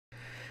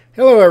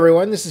Hello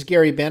everyone, this is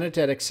Gary Bennett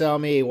at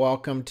ExcelMe.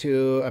 Welcome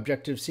to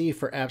Objective-C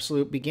for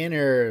Absolute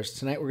Beginners.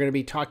 Tonight we're going to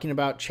be talking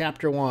about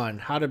Chapter 1,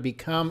 How to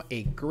Become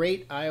a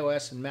Great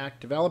iOS and Mac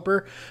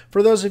Developer.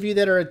 For those of you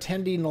that are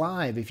attending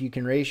live, if you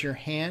can raise your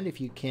hand, if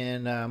you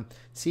can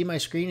see my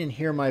screen and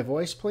hear my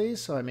voice,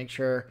 please, so I make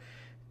sure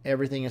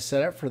everything is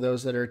set up for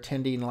those that are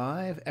attending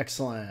live.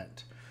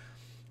 Excellent.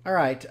 All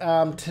right,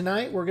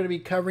 tonight we're going to be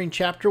covering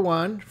Chapter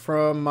 1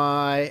 from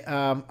my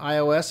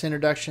iOS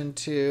Introduction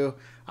to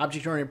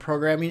Object-Oriented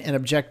Programming and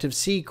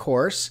Objective-C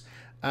course.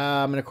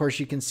 And of course,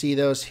 you can see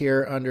those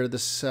here under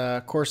this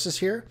courses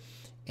here.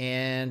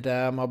 And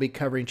I'll be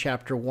covering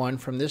Chapter 1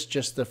 from this,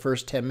 just the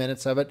first 10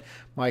 minutes of it.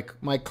 My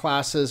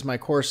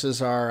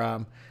courses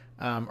are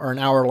an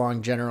hour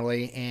long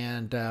generally,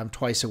 and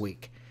twice a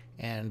week,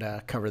 and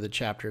cover the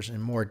chapters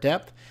in more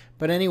depth.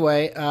 But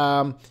anyway,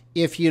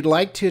 if you'd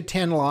like to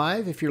attend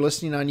live, if you're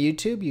listening on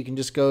YouTube, you can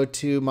just go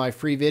to my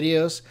free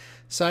videos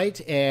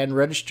site and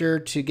register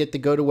to get the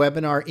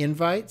GoToWebinar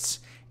invites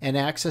and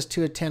access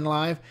to attend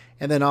live.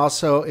 And then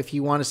also, if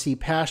you want to see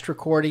past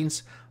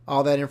recordings,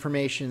 all that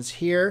information's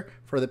here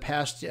for the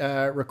past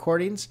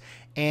recordings.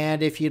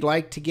 And if you'd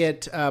like to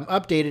get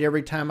updated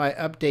every time I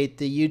update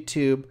the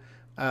YouTube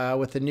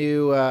with a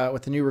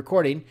new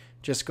recording,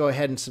 just go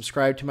ahead and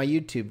subscribe to my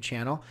YouTube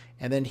channel.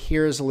 And then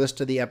here's a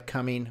list of the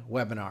upcoming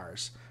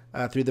webinars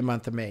through the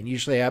month of May. And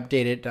usually I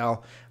update it.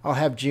 I'll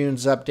have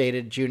June's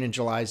updated, June and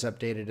July's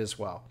updated as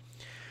well.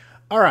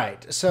 All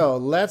right, so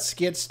let's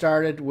get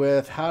started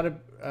with how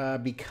to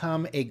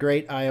become a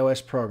great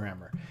iOS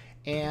programmer.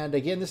 And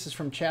again, this is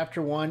from Chapter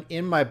 1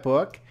 in my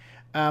book.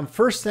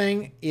 First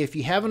thing, if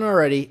you haven't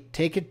already,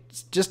 take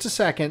just a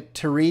second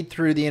to read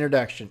through the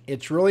introduction.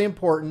 It's really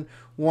important,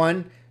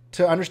 one,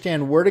 to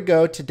understand where to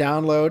go to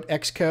download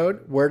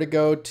Xcode, where to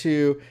go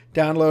to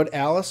download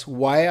Alice,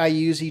 why I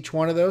use each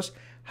one of those,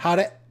 how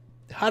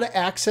to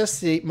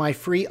access my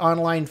free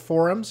online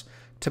forums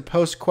to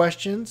post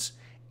questions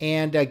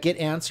and get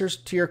answers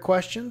to your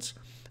questions.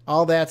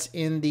 All that's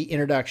in the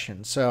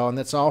introduction. So, and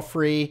that's all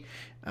free,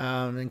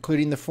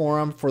 including the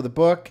forum for the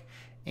book.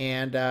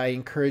 And I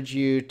encourage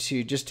you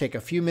to just take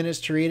a few minutes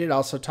to read it. It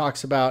also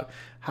talks about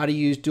how to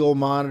use dual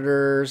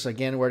monitors,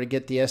 again, where to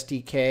get the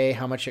SDK,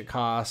 how much it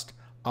costs,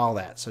 all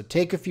that. So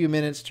take a few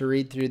minutes to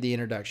read through the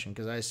introduction,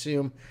 because I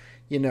assume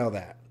you know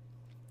that.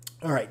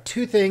 All right,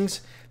 two things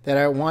that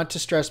I want to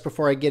stress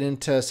before I get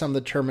into some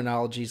of the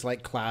terminologies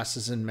like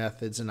classes and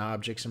methods and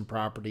objects and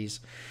properties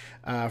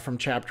from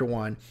Chapter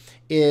 1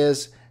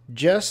 is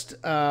just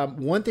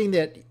one thing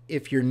that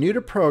if you're new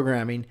to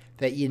programming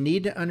that you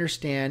need to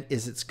understand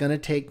is it's going to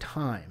take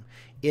time.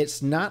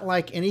 It's not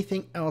like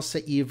anything else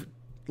that you've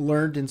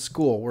learned in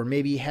school where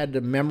maybe you had to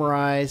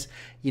memorize,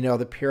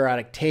 the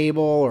periodic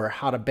table, or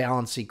how to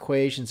balance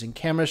equations in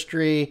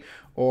chemistry,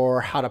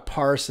 or how to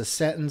parse a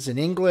sentence in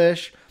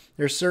English.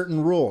 There's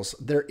certain rules.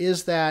 There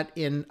is that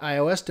in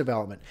iOS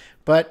development,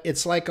 but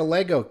it's like a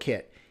Lego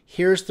kit.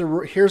 Here's the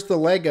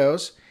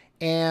Legos,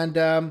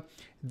 and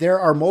there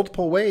are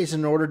multiple ways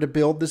in order to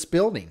build this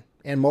building,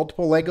 and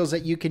multiple Legos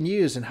that you can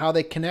use and how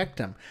they connect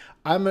them.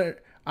 I'm going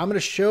to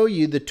show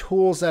you the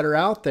tools that are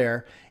out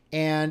there,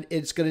 and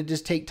it's going to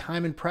just take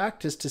time and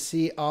practice to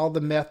see all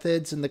the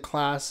methods and the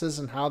classes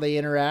and how they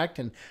interact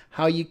and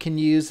how you can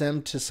use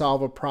them to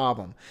solve a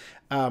problem.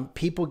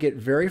 People get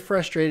very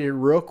frustrated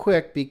real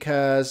quick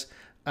because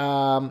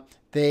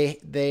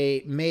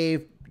they may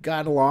have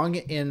got along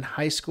in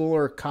high school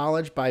or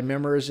college by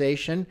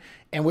memorization,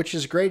 and which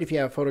is great if you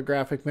have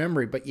photographic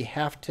memory, but you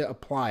have to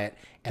apply it,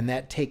 and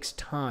that takes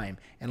time,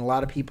 and a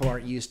lot of people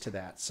aren't used to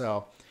that.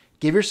 So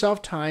give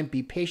yourself time,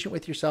 be patient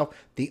with yourself.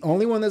 The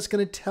only one that's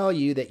going to tell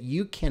you that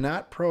you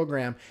cannot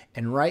program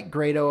and write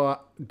great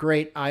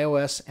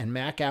iOS and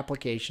Mac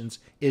applications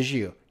is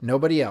you,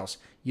 nobody else.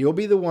 You'll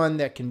be the one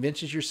that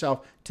convinces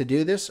yourself to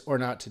do this or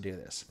not to do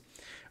this.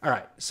 All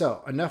right,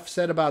 so enough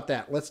said about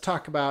that. Let's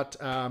talk about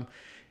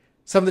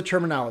some of the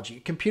terminology.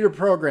 Computer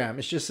program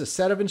is just a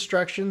set of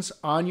instructions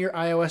on your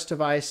iOS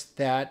device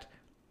that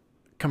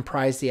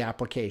comprise the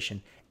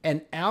application.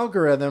 An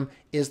algorithm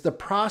is the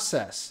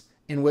process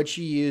in which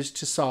you use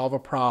to solve a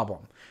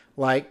problem.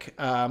 Like,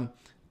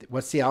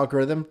 what's the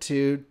algorithm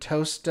to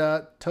toast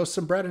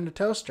some bread in a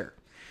toaster?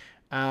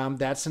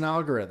 That's an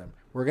algorithm.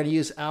 We're going to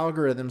use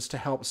algorithms to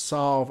help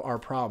solve our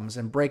problems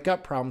and break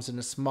up problems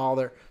into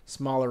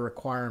smaller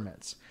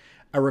requirements.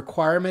 A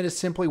requirement is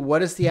simply,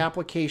 what is the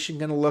application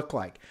going to look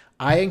like?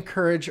 I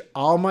encourage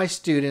all my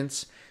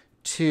students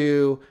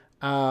to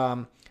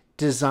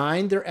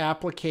design their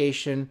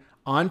application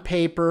on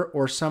paper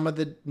or some of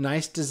the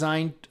nice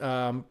design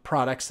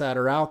products that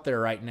are out there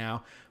right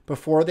now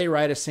before they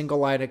write a single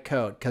line of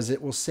code, because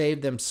it will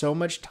save them so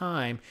much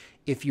time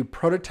if you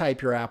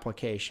prototype your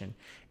application.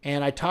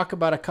 And I talk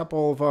about a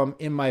couple of them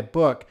in my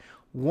book.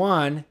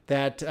 One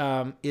that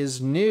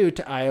is new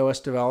to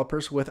iOS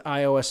developers with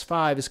iOS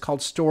 5 is called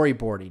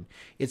storyboarding.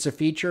 It's a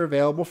feature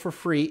available for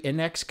free in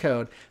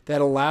Xcode that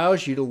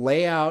allows you to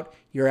lay out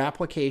your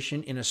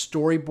application in a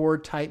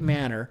storyboard type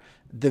manner,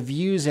 the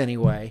views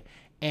anyway,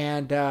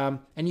 and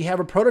you have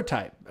a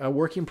prototype, a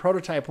working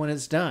prototype when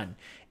it's done,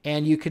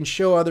 and you can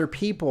show other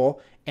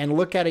people and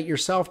look at it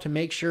yourself to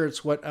make sure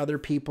it's what other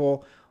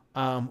people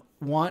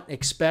want,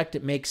 expect.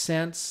 It makes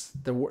sense.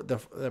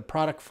 The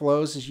product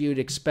flows as you'd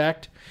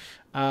expect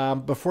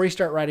before you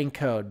start writing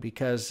code,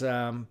 because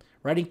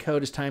writing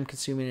code is time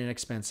consuming and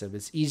expensive.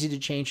 It's easy to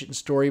change it in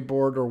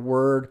Storyboard or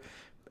Word.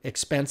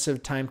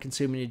 Expensive, time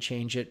consuming to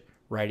change it,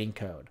 writing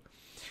code.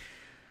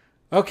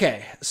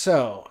 Okay,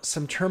 so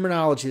some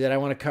terminology that I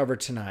want to cover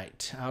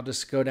tonight. I'll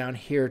just go down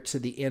here to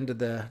the end of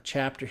the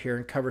chapter here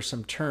and cover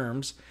some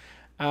terms.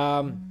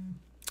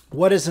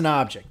 What is an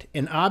object?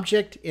 An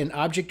object in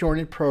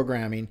object-oriented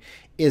programming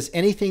is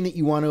anything that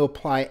you want to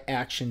apply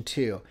action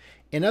to.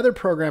 In other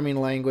programming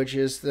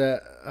languages,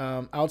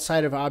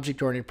 outside of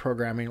object-oriented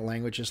programming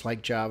languages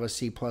like Java,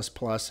 C++,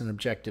 and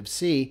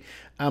Objective-C,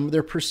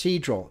 they're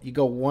procedural. You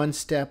go one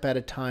step at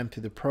a time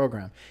through the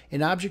program.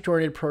 In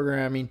object-oriented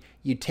programming,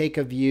 you take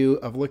a view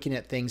of looking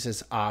at things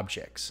as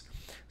objects.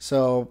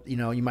 So,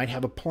 you might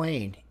have a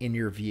plane in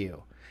your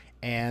view,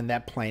 and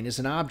that plane is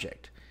an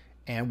object.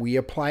 And we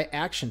apply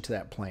action to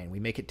that plane. We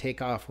make it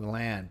take off, we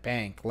land,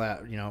 bank,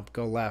 left,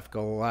 go left,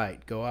 go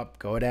right, go up,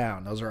 go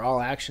down. Those are all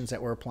actions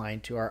that we're applying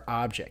to our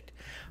object.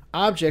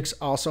 Objects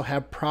also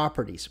have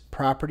properties.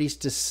 Properties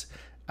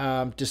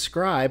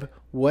describe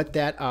what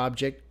that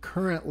object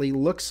currently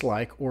looks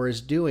like or is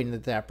doing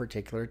at that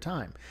particular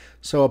time.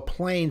 So a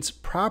plane's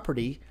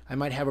property, I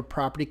might have a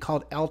property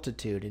called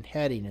altitude and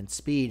heading and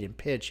speed and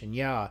pitch and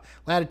yaw,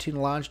 latitude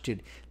and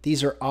longitude.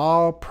 These are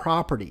all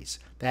properties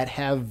that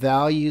have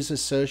values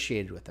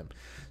associated with them.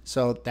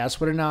 So that's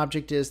what an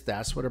object is.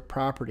 That's what a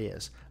property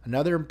is.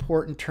 Another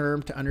important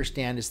term to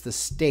understand is the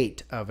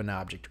state of an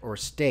object, or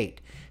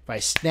state. If I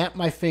snap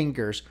my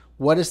fingers,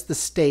 what is the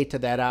state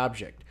of that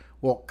object?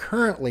 Well,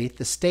 currently,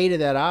 the state of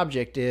that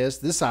object is,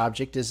 this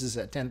object is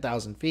at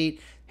 10,000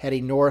 feet,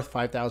 heading north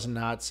 5,000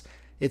 knots.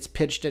 It's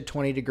pitched at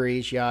 20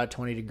 degrees, yaw at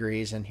 20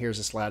 degrees, and here's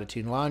its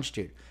latitude and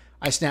longitude.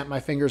 I snap my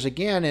fingers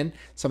again, and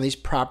some of these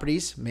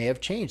properties may have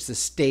changed. The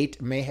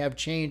state may have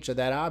changed of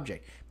that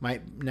object.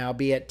 Might now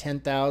be at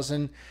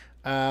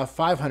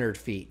 10,500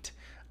 feet.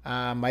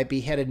 Might be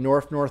headed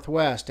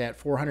north-northwest at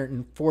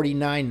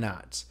 449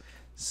 knots.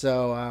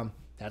 So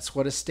that's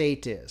what a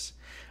state is.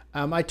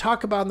 I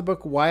talk about in the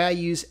book why I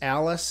use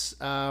Alice.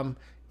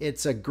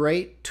 It's a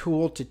great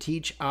tool to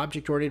teach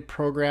object-oriented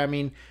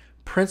programming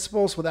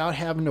principles without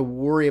having to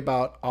worry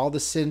about all the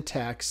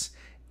syntax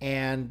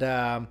and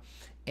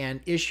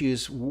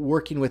issues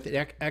working with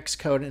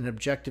Xcode and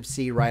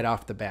Objective-C right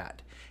off the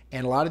bat.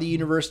 And a lot of the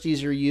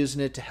universities are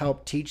using it to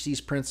help teach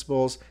these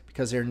principles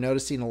because they're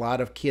noticing a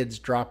lot of kids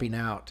dropping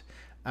out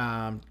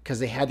because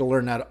they had to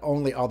learn not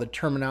only all the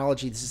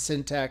terminology, the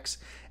syntax,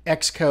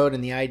 Xcode,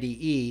 and the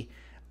IDE,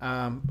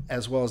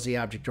 as well as the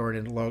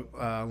object-oriented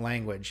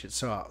language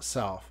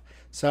itself.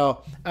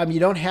 So you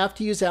don't have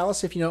to use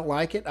Alice if you don't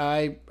like it.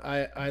 I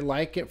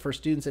like it for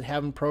students that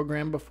haven't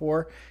programmed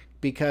before,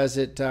 because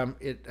it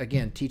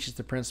again teaches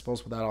the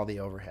principles without all the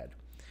overhead.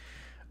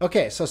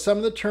 Okay, so some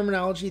of the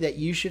terminology that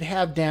you should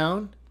have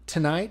down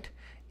tonight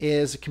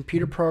is a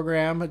computer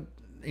program,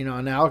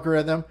 an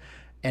algorithm,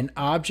 an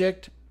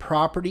object,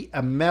 property,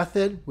 a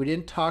method we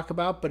didn't talk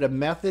about, but a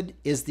method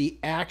is the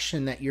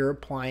action that you're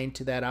applying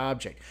to that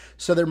object.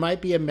 So there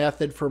might be a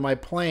method for my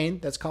plane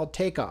that's called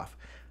takeoff.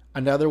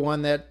 Another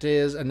one that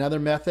is another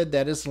method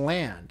that is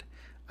land.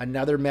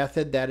 Another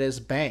method that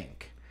is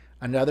bank.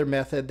 Another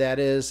method that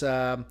is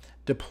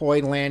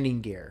deploy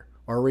landing gear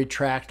or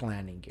retract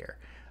landing gear.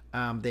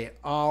 They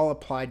all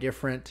apply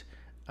different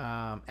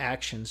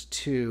actions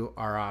to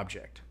our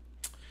object.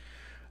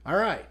 All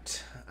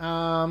right.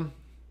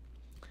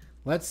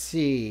 Let's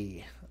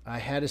see. I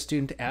had a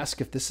student ask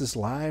if this is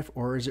live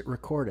or is it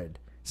recorded.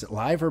 Is it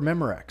live or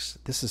Memorex?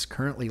 This is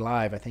currently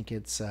live. I think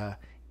it's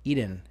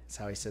Eden is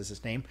how he says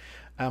his name.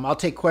 I'll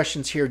take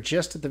questions here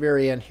just at the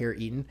very end here,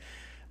 Eden.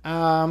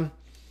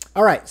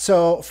 All right,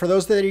 so for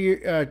those that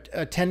are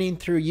attending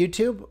through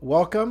YouTube,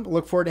 welcome.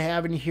 Look forward to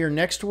having you here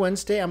next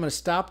Wednesday. I'm going to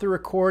stop the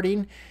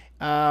recording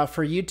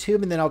for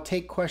YouTube, and then I'll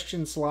take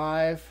questions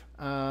live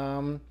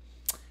on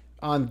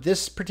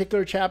this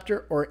particular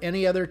chapter or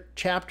any other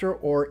chapter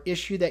or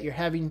issue that you're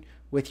having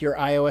with your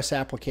iOS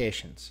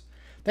applications.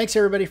 Thanks,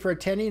 everybody, for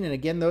attending. And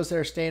again, those that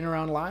are staying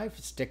around live,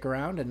 stick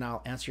around, and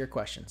I'll answer your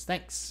questions.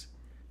 Thanks.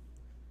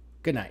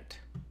 Good night.